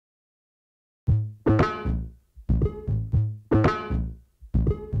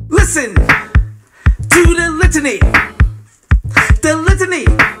Listen to the litany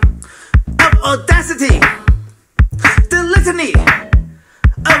of audacity, the litany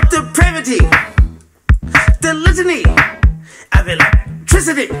of depravity, the litany of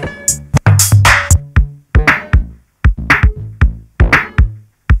electricity.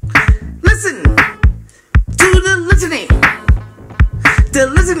 Listen to the litany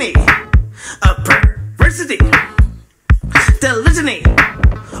of perversity, the litany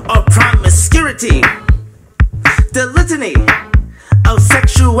of promiscuity, the litany of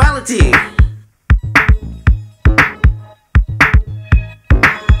sexuality.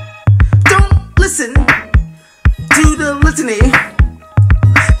 Don't listen to the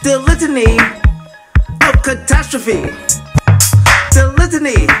litany of catastrophe, the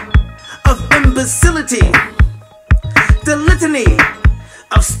litany of imbecility, the litany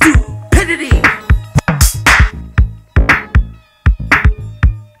of stupidity.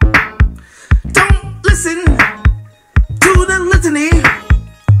 Don't listen to the litany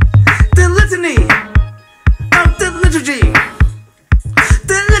of the liturgy,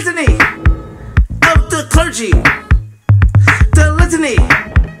 the litany of the clergy, the litany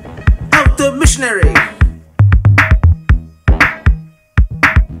of the missionary.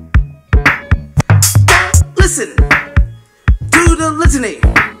 Don't listen to the litany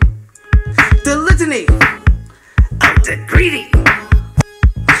of the greedy,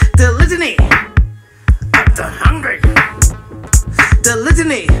 the litany of the hungry, the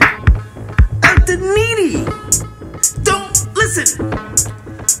litany of the needy. Don't listen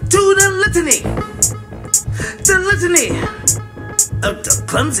to the litany of the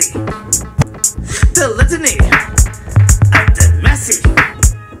clumsy, the litany of the messy,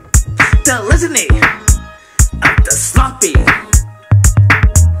 the litany of the sloppy.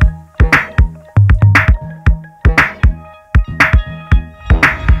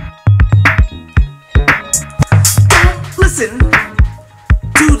 Don't listen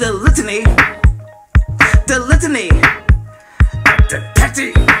to the litany of the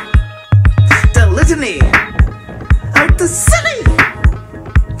petty, the litany of the silly,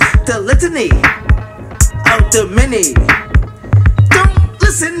 the litany of the many. Don't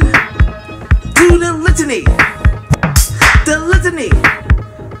listen to the litany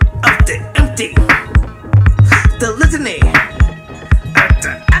of the empty, the litany of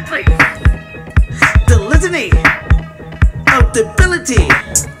the ugly, the litany of debility.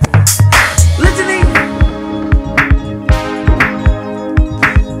 Litany.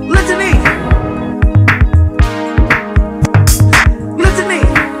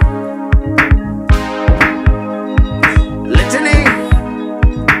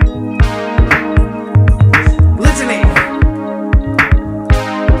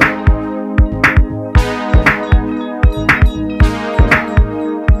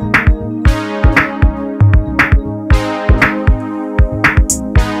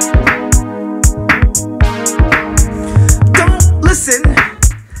 Listen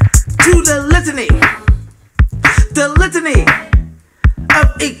to the litany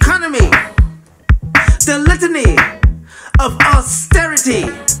of economy, the litany of austerity,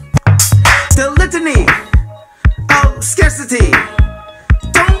 the litany of scarcity.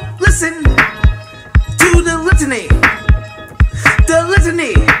 Don't listen to the litany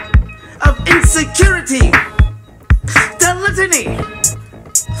of insecurity, the litany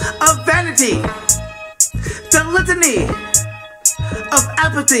of vanity, the litany of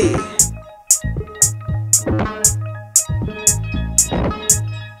apathy.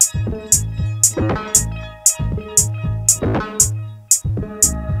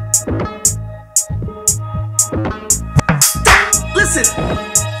 Don't listen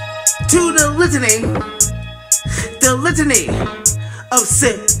to the litany of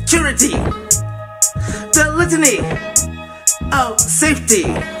security, the litany of safety,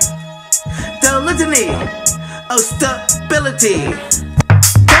 the litany of stability.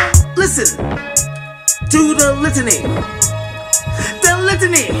 Don't listen to the litany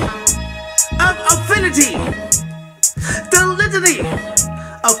of affinity, the litany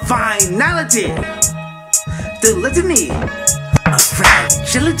of finality, the litany of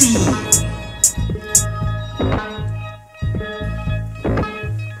fragility.